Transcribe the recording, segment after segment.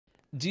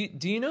Do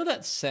you know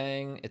that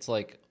saying? It's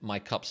like my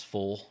cup's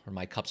full or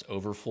my cup's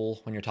over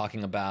full when you're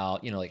talking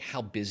about, like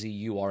how busy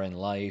you are in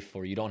life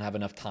or you don't have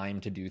enough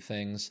time to do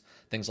things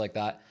like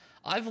that.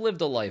 I've lived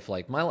a life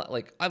like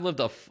I've lived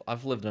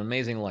an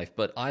amazing life,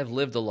 but I've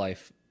lived a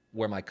life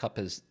where my cup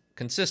is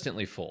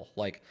consistently full.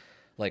 Like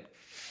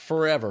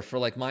forever for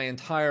like my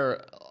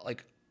entire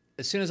like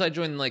as soon as I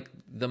joined like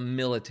the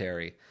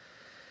military,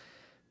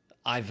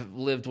 I've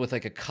lived with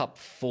like a cup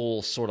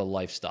full sort of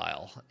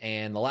lifestyle.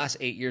 And the last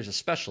 8 years,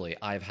 especially,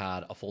 I've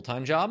had a full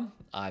time job,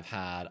 I've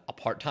had a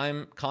part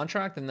time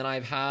contract, and then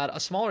I've had a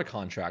smaller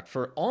contract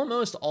for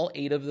almost all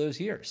 8 of those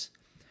years.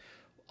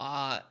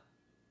 Uh,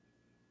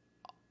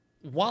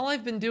 while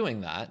I've been doing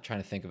that,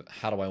 trying to think of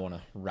how do I want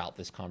to route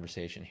this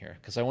conversation here,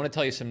 because I want to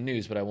tell you some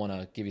news, but I want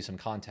to give you some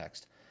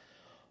context.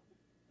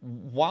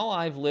 While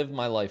I've lived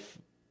my life,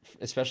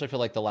 especially for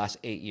like the last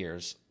 8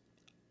 years,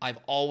 I've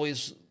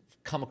always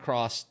come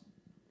across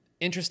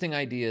interesting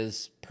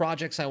ideas,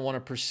 projects I want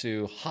to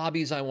pursue,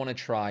 hobbies I want to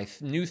try,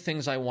 new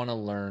things I want to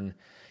learn,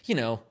 you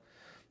know,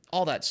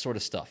 all that sort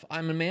of stuff.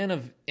 I'm a man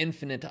of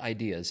infinite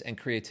ideas and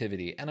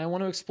creativity, and I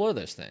want to explore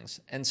those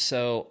things. And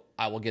so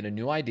I will get a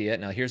new idea.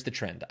 Now, here's the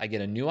trend: I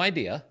get a new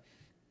idea,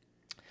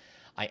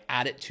 I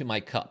add it to my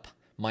cup,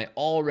 my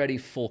already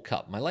full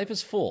cup. My life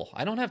is full.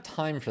 I don't have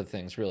time for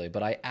things really,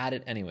 but I add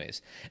it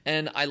anyways.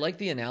 And I like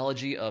the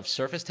analogy of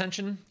surface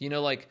tension.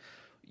 Like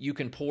you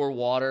can pour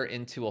water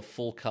into a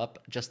full cup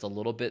just a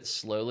little bit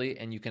slowly,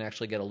 and you can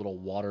actually get a little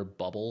water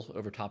bubble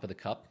over top of the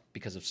cup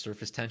because of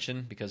surface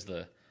tension, because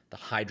the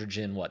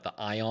hydrogen, the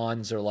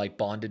ions are like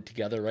bonded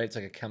together, right? It's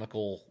like a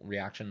chemical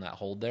reaction that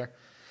hold there.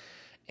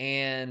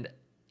 And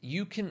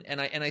you can,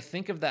 and I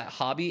think of that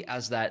hobby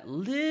as that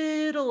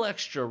little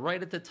extra right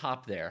at the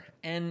top there.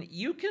 And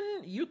you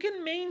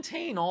can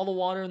maintain all the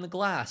water in the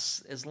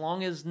glass as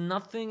long as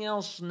nothing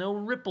else, no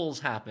ripples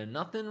happen,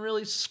 nothing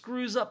really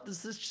screws up the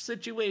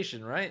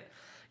situation, right?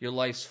 Your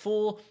life's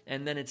full,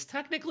 and then it's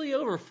technically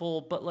over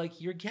full, but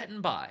like you're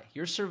getting by,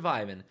 you're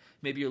surviving.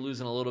 Maybe you're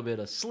losing a little bit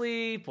of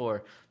sleep,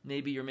 or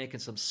maybe you're making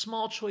some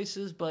small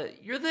choices,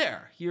 but you're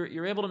there.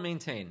 You're able to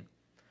maintain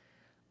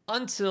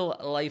until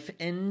life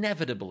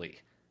inevitably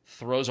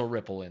throws a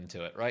ripple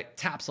into it, right?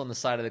 Taps on the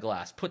side of the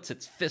glass, puts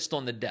its fist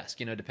on the desk,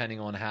 depending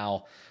on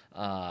how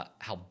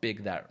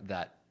big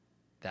that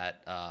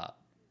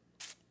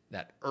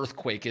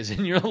earthquake is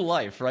in your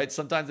life, right?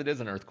 Sometimes it is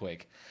an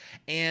earthquake.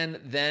 And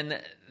then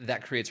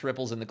that creates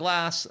ripples in the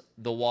glass.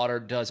 The water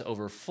does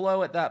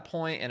overflow at that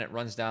point, and it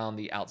runs down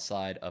the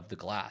outside of the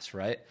glass,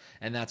 right?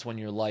 And that's when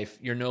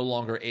you're no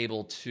longer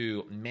able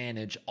to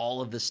manage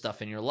all of this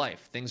stuff in your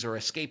life. Things are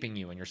escaping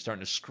you, and you're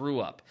starting to screw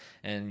up,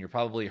 and you're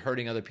probably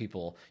hurting other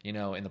people,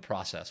 in the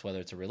process, whether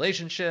it's a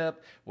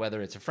relationship,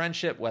 whether it's a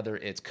friendship, whether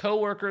it's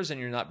coworkers,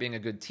 and you're not being a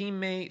good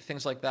teammate,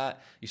 things like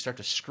that. You start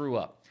to screw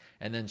up,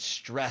 and then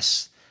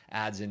stress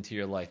adds into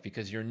your life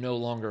because you're no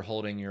longer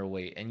holding your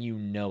weight, and you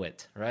know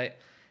it, right?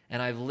 And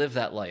I've lived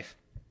that life.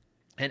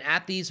 And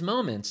at these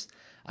moments,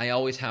 I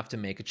always have to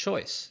make a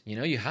choice.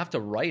 You have to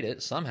write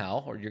it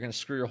somehow, or you're going to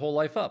screw your whole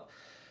life up.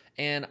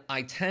 And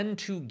I tend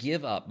to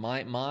give up.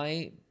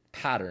 My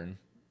pattern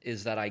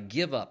is that I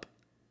give up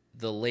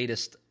the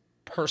latest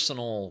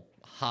personal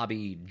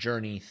hobby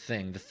journey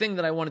thing. The thing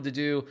that I wanted to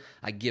do,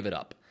 I give it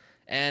up.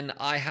 And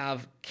I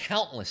have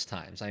countless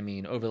times,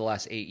 over the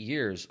last 8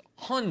 years,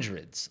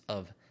 hundreds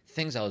of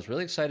things I was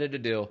really excited to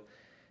do,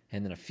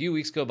 and then a few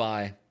weeks go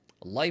by,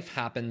 life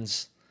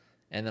happens,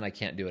 and then I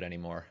can't do it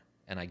anymore,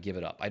 and I give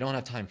it up. I don't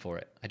have time for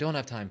it.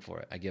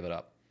 I give it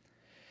up.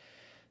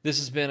 This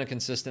has been a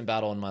consistent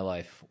battle in my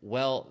life.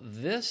 Well,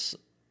 this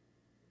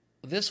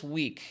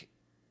week,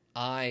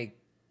 I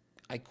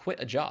quit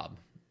a job.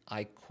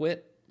 I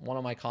quit one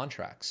of my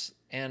contracts,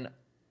 and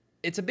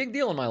it's a big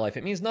deal in my life.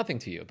 It means nothing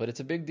to you, but it's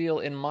a big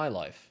deal in my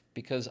life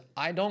because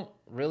I don't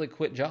really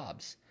quit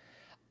jobs.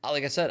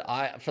 Like I said,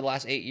 for the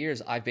last 8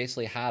 years, I've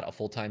basically had a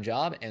full-time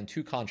job and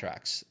 2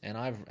 contracts, and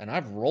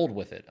I've rolled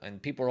with it. And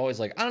people are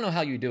always like, "I don't know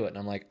how you do it," and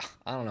I'm like,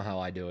 "I don't know how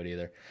I do it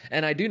either."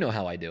 And I do know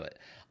how I do it.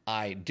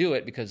 I do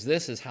it because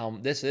this is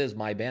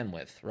my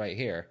bandwidth right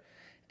here.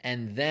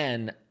 And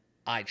then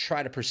I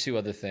try to pursue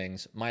other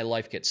things. My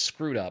life gets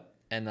screwed up,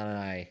 and then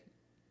I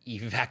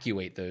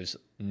evacuate those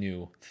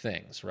new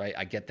things, right?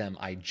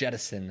 I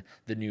jettison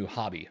the new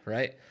hobby,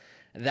 right?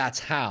 That's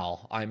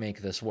how I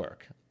make this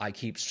work. I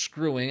keep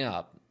screwing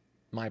up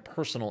my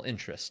personal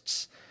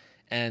interests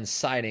and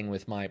siding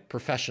with my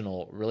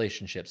professional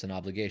relationships and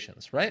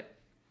obligations, right?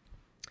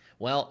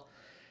 Well,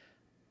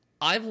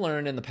 I've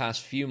learned in the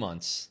past few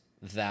months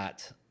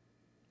that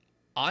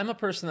I'm a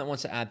person that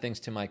wants to add things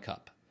to my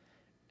cup,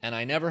 and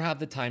I never have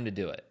the time to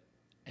do it.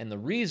 And the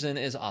reason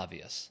is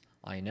obvious.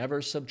 I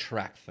never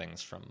subtract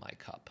things from my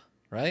cup,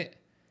 right?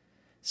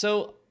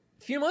 So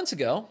a few months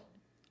ago,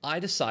 I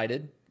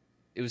decided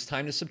it was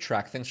time to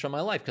subtract things from my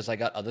life because I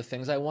got other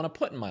things I want to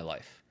put in my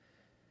life.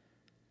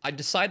 I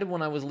decided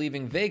when I was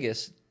leaving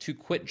Vegas to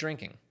quit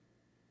drinking.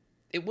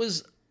 It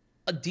was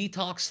a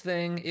detox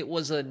thing. It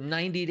was a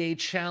 90-day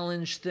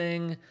challenge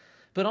thing.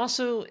 But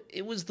also,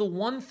 it was the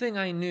one thing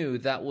I knew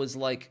that was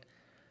like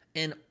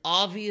an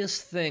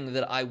obvious thing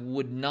that I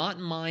would not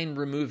mind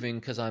removing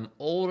because I'm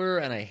older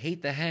and I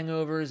hate the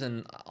hangovers.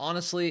 And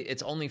honestly,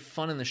 it's only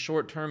fun in the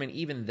short term. And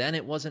even then,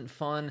 it wasn't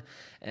fun.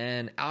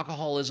 And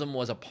alcoholism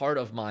was a part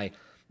of my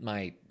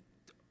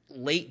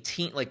late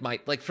teen,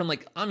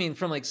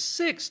 from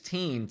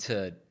 16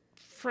 to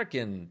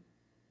freaking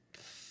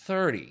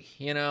 30.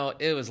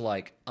 It was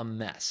like a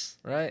mess,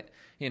 right?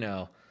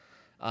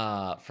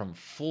 From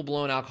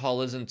full-blown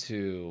alcoholism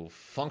to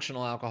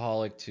functional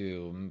alcoholic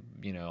to,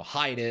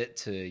 hide it,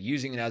 to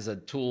using it as a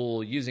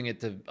tool, using it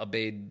to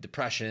abate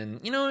depression.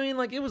 You know what I mean?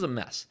 Like, it was a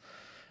mess.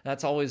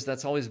 That's always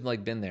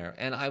like been there.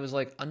 And I was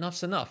like,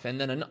 enough's enough.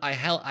 And then I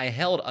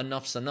held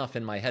enough's enough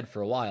in my head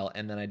for a while,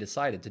 and then I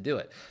decided to do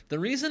it. The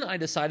reason I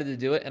decided to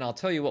do it, and I'll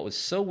tell you what was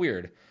so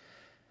weird,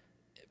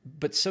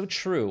 but so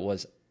true,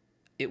 was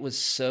it was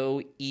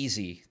so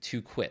easy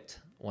to quit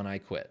when I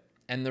quit.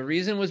 And the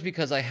reason was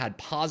because I had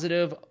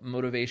positive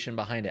motivation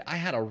behind it. I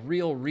had a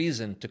real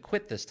reason to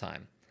quit this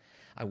time.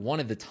 I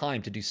wanted the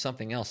time to do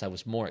something else I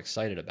was more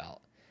excited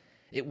about.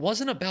 It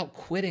wasn't about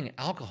quitting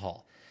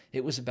alcohol.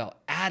 It was about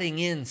adding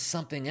in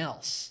something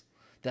else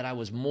that I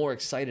was more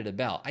excited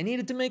about. I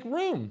needed to make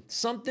room.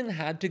 Something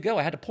had to go.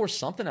 I had to pour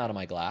something out of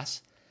my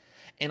glass.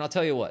 And I'll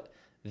tell you what,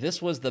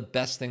 this was the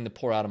best thing to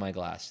pour out of my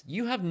glass.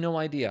 You have no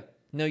idea.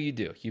 No, you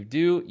do. You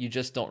do. You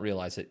just don't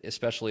realize it,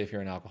 especially if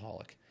you're an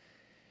alcoholic.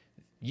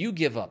 You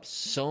give up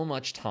so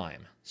much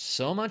time,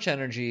 so much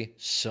energy,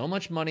 so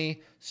much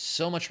money,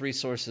 so much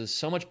resources,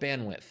 so much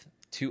bandwidth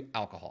to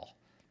alcohol,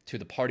 to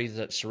the parties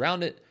that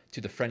surround it,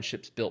 to the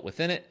friendships built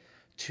within it,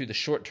 to the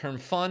short-term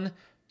fun,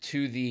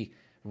 to the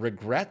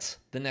regret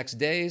the next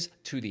days,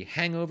 to the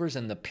hangovers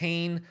and the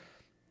pain,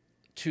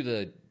 to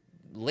the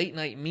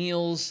late-night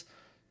meals,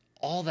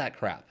 all that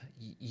crap.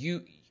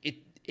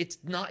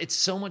 It's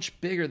so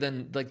much bigger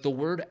than, like, the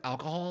word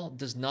alcohol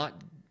does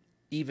not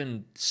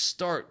even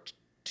start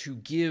to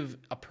give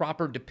a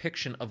proper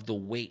depiction of the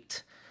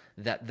weight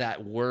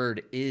that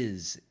word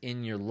is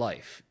in your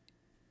life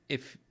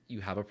if you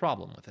have a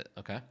problem with it,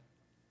 okay?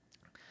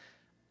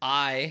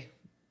 I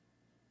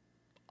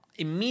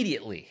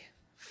immediately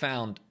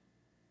found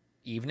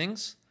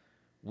evenings,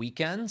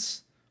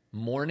 weekends,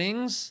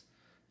 mornings,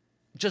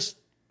 just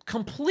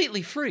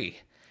completely free.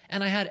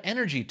 And I had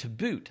energy to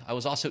boot. I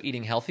was also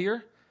eating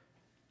healthier.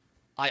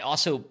 I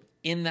also,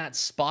 in that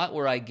spot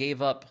where I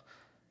gave up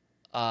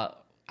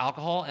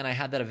alcohol and I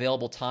had that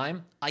available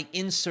time, I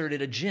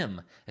inserted a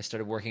gym. I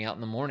started working out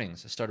in the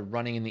mornings. I started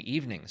running in the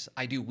evenings.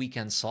 I do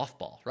weekend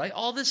softball, right?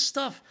 All this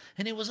stuff.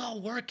 And it was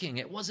all working.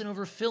 It wasn't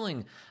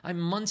overfilling. I'm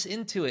months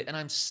into it and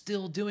I'm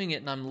still doing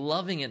it and I'm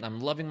loving it and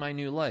I'm loving my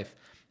new life.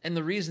 And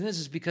the reason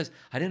is because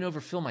I didn't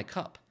overfill my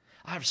cup.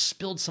 I've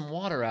spilled some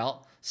water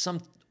out,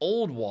 some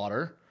old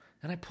water,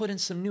 and I put in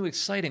some new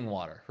exciting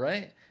water,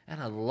 right?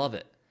 And I love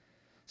it.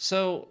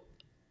 So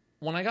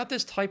when I got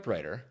this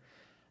typewriter,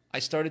 I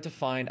started to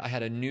find I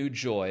had a new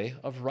joy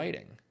of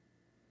writing,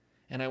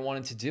 and I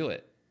wanted to do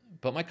it.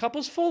 But my cup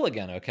was full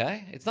again,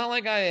 okay? It's not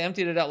like I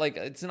emptied it out. Like,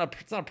 it's not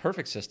a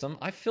perfect system.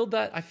 I filled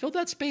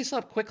that space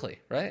up quickly,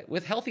 right?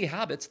 With healthy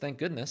habits, thank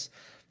goodness,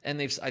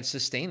 and I've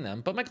sustained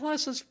them. But my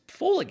glass is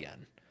full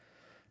again.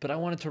 But I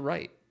wanted to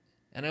write,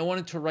 and I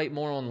wanted to write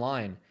more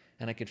online,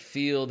 and I could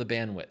feel the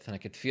bandwidth, and I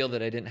could feel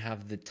that I didn't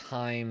have the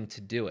time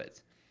to do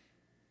it.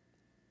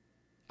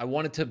 I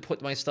wanted to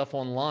put my stuff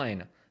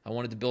online. I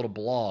wanted to build a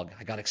blog.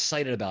 I got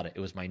excited about it. It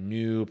was my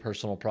new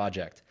personal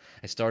project.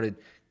 I started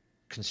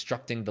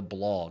constructing the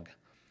blog.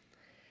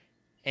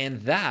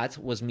 And that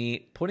was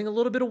me putting a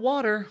little bit of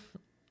water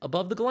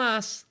above the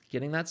glass,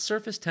 getting that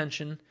surface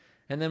tension.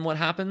 And then what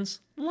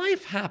happens?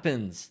 Life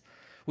happens.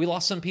 We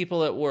lost some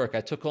people at work. I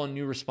took on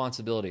new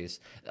responsibilities.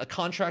 A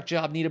contract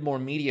job needed more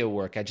media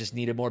work. I just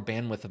needed more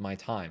bandwidth of my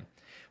time.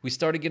 We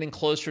started getting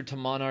closer to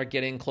Monarch,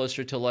 getting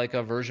closer to like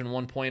a version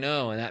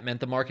 1.0, and that meant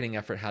the marketing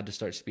effort had to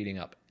start speeding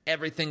up.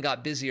 Everything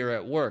got busier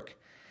at work,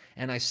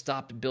 and I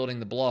stopped building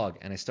the blog,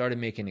 and I started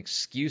making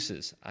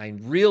excuses. I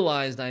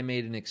realized I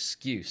made an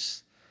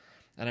excuse,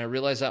 and I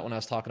realized that when I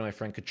was talking to my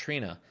friend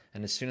Katrina,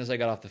 and as soon as I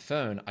got off the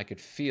phone, I could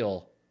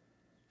feel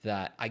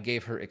that I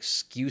gave her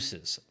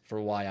excuses for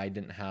why I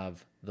didn't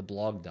have the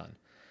blog done.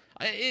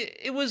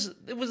 It was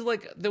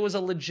like there was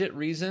a legit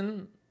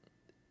reason,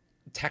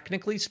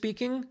 technically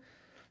speaking,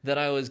 that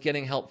I was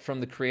getting help from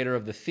the creator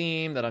of the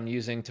theme that I'm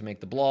using to make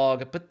the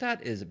blog, but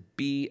that is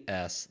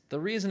BS. The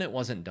reason it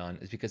wasn't done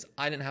is because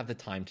I didn't have the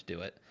time to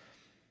do it,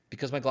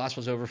 because my glass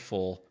was over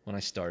full when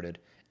I started,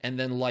 and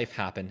then life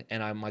happened,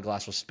 and my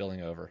glass was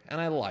spilling over, and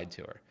I lied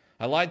to her.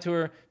 I lied to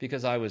her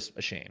because I was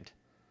ashamed,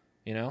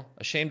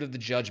 ashamed of the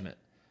judgment,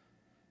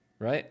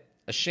 right?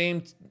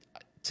 Ashamed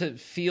to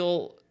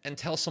feel and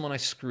tell someone I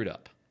screwed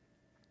up.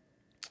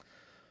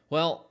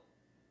 Well,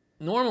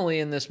 normally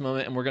in this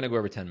moment, and we're going to go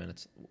over 10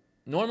 minutes,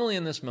 normally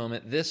in this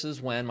moment, this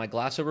is when my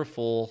glass over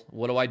full,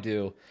 what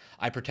do?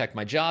 I protect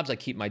my jobs, I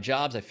keep my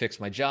jobs, I fix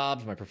my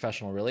jobs, my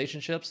professional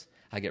relationships,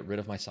 I get rid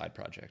of my side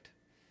project.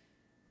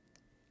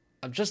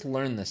 I've just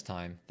learned this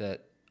time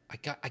that I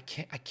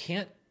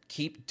can't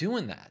keep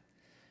doing that,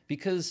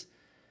 because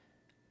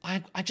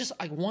I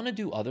want to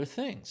do other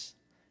things.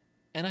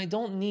 And I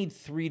don't need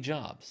 3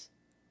 jobs.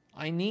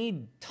 I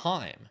need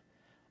time.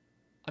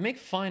 I make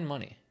fine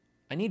money.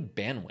 I need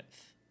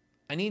bandwidth.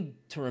 I need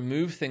to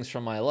remove things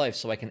from my life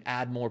so I can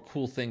add more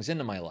cool things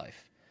into my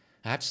life.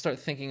 I have to start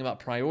thinking about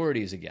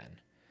priorities again.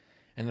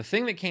 And the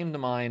thing that came to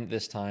mind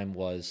this time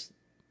was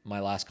my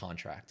last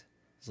contract.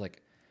 It's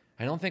like,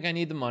 I don't think I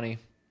need the money.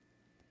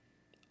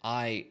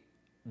 I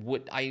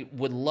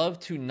would love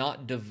to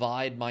not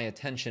divide my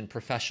attention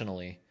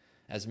professionally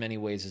as many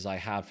ways as I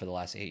have for the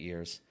last 8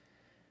 years.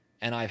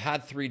 And I've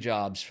had 3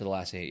 jobs for the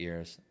last 8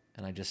 years.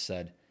 And I just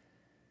said,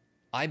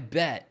 I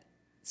bet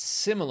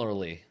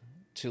similarly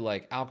to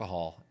like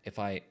alcohol, if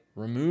I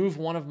remove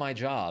one of my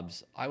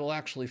jobs, I will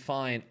actually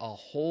find a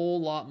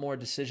whole lot more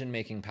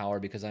decision-making power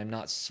because I'm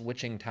not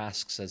switching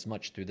tasks as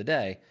much through the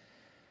day.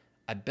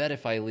 I bet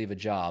if I leave a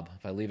job,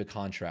 if I leave a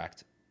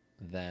contract,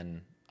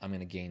 then I'm going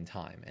to gain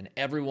time. And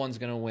everyone's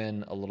going to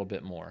win a little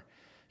bit more.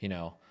 You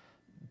know,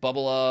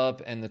 Bubble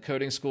Up and the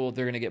coding school,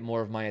 they're going to get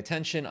more of my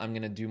attention. I'm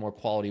going to do more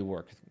quality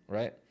work,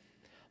 right?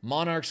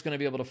 Monarch's going to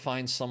be able to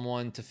find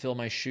someone to fill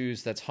my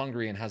shoes that's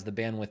hungry and has the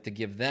bandwidth to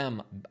give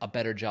them a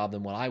better job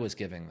than what I was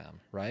giving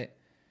them, right?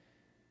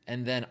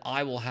 And then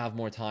I will have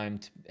more time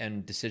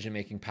and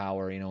decision-making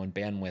power, you know, and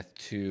bandwidth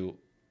to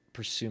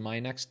pursue my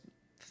next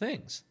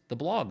things. The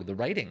blog, the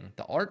writing,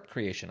 the art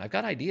creation. I've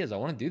got ideas. I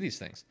want to do these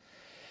things.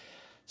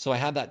 So I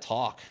had that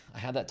talk.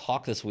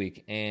 This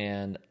week,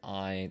 and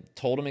I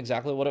told him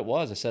exactly what it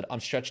was. I said,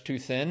 I'm stretched too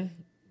thin.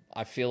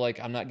 I feel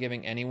like I'm not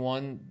giving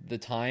anyone the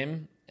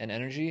time and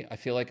energy. I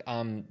feel like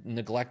I'm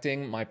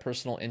neglecting my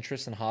personal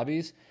interests and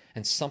hobbies,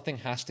 and something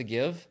has to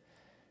give.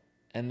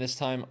 And this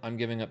time I'm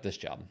giving up this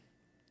job.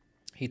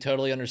 He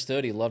totally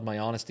understood. He loved my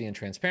honesty and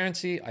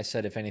transparency. I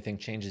said, if anything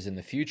changes in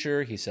the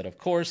future, he said, of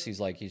course. He's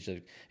like,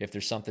 if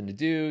there's something to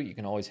do, you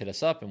can always hit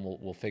us up and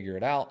we'll figure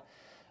it out.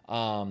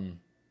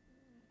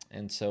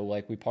 And so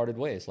like we parted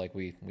ways, like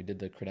we did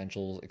the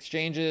credentials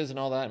exchanges and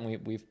all that.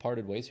 And we've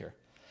parted ways here.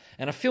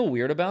 And I feel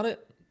weird about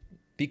it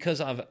because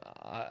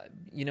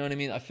you know what I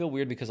mean? I feel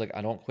weird because like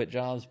I don't quit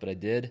jobs, but I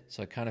did.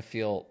 So I kind of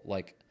feel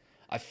like,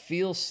 I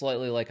feel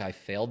slightly like I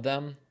failed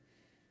them,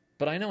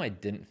 but I know I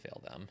didn't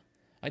fail them.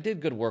 I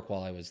did good work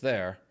while I was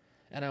there,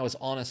 and I was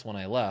honest when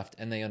I left,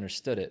 and they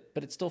understood it.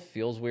 But it still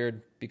feels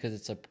weird because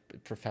it's a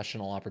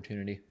professional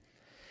opportunity.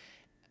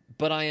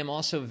 But I am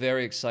also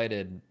very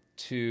excited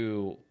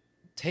to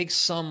take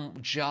some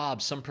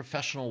job, some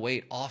professional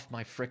weight off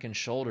my frickin'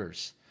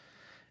 shoulders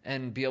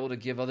and be able to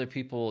give other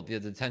people the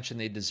attention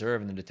they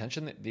deserve and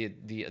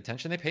the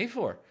attention they pay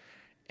for.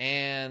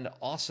 And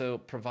also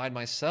provide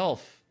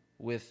myself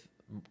with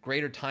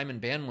greater time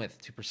and bandwidth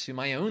to pursue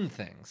my own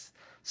things.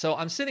 So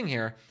I'm sitting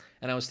here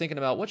and I was thinking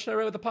about what should I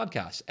write with the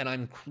podcast? And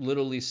I'm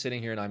literally sitting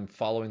here and I'm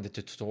following the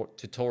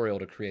tutorial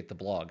to create the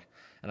blog.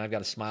 And I've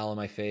got a smile on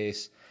my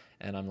face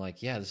and I'm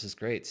like, yeah, this is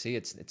great. See,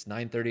 it's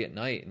 9:30 at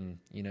night and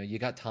you know, you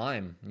got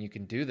time and you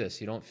can do this.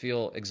 You don't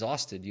feel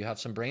exhausted. You have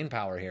some brain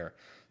power here.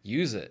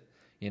 Use it,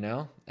 you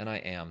know? And I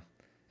am.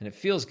 And it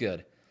feels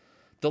good.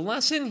 The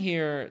lesson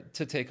here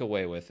to take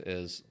away with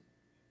is,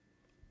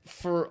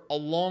 for a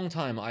long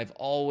time, I've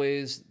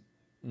always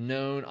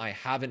known I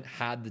haven't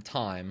had the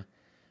time,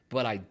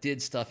 but I did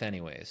stuff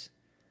anyways.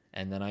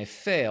 And then I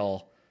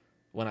fail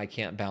when I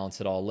can't balance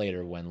it all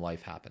later when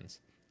life happens.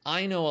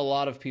 I know a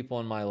lot of people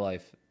in my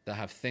life that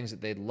have things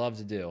that they'd love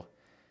to do.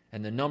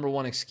 And the number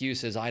one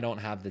excuse is I don't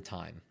have the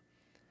time.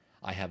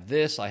 I have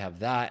this, I have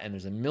that, and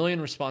there's a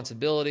million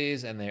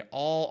responsibilities, and they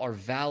all are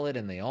valid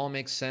and they all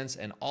make sense.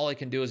 And all I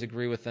can do is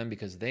agree with them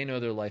because they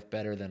know their life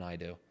better than I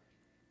do.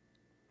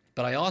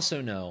 But I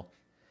also know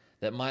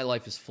that my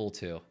life is full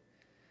too.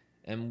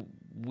 And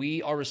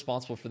we are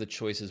responsible for the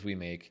choices we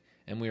make.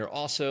 And we are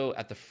also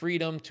at the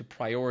freedom to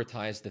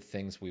prioritize the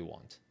things we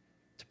want.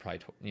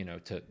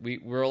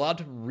 We're allowed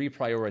to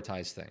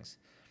reprioritize things.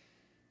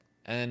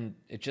 And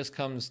it just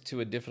comes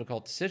to a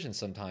difficult decision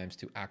sometimes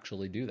to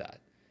actually do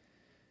that.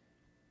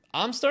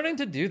 I'm starting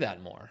to do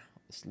that more.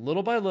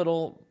 Little by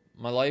little,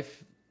 my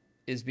life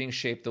is being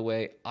shaped the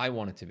way I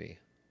want it to be.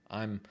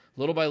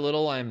 Little by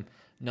little, I'm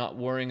not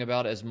worrying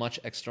about as much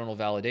external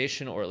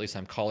validation, or at least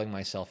I'm calling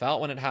myself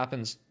out when it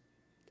happens.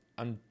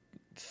 I'm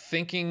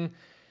thinking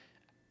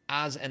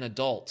as an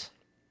adult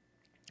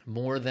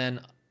more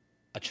than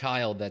a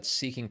child that's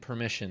seeking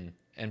permission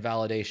and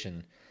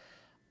validation.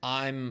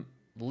 I'm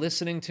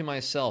listening to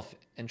myself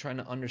and trying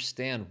to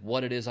understand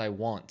what it is I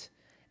want,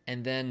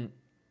 and then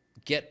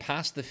get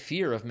past the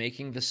fear of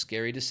making the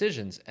scary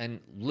decisions and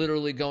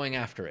literally going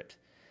after it.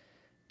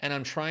 And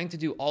I'm trying to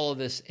do all of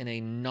this in a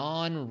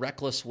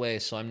non-reckless way,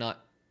 so I'm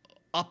not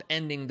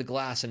upending the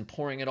glass and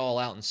pouring it all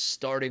out and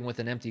starting with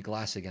an empty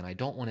glass again. I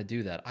don't want to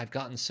do that. I've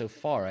gotten so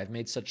far. I've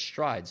made such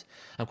strides.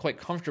 I'm quite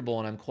comfortable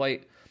and I'm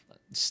quite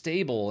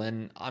stable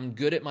and I'm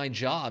good at my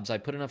jobs. I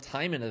put enough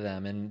time into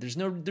them and there's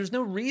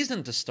no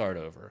reason to start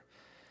over.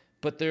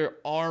 But there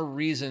are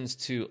reasons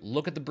to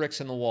look at the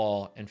bricks in the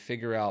wall and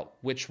figure out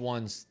which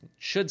ones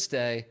should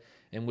stay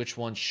and which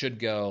ones should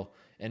go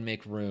and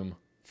make room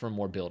for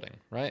more building,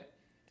 right?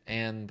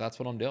 And that's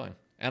what I'm doing.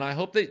 And I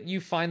hope that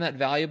you find that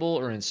valuable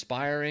or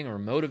inspiring or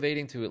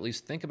motivating to at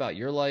least think about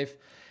your life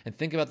and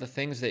think about the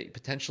things that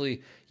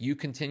potentially you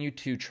continue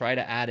to try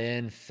to add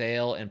in,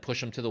 fail, and push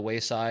them to the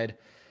wayside.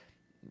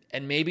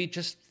 And maybe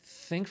just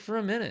think for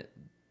a minute.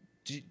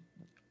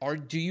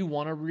 Do you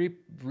want to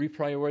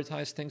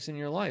reprioritize things in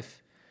your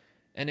life?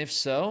 And if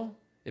so,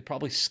 it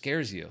probably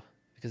scares you,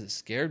 because it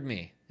scared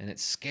me and it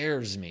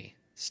scares me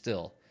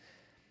still.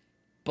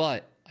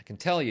 But I can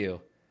tell you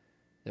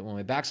that when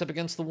my back's up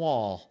against the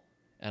wall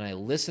and I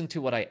listen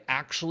to what I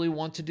actually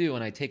want to do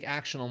and I take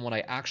action on what I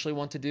actually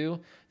want to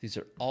do, these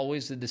are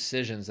always the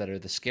decisions that are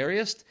the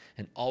scariest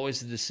and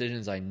always the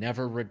decisions I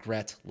never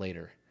regret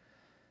later.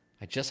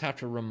 I just have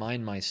to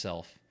remind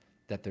myself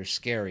that they're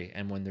scary,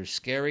 and when they're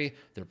scary,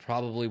 they're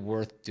probably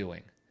worth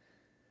doing.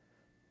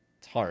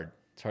 It's hard.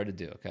 It's hard to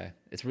do, okay?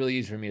 It's really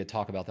easy for me to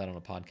talk about that on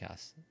a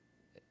podcast.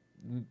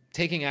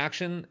 Taking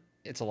action,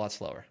 it's a lot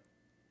slower,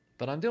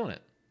 but I'm doing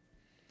it.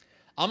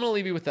 I'm going to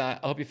leave you with that.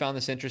 I hope you found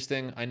this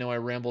interesting. I know I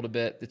rambled a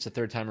bit. It's the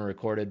third time I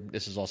recorded.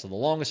 This is also the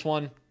longest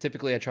one.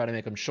 Typically, I try to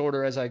make them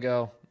shorter as I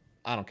go.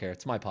 I don't care.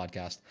 It's my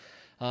podcast.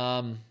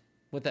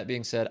 With that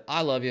being said,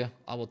 I love you.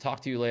 I will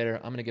talk to you later.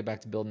 I'm going to get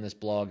back to building this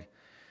blog.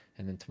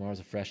 And then tomorrow's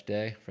a fresh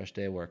day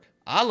of work.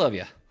 I love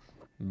you.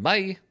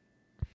 Bye.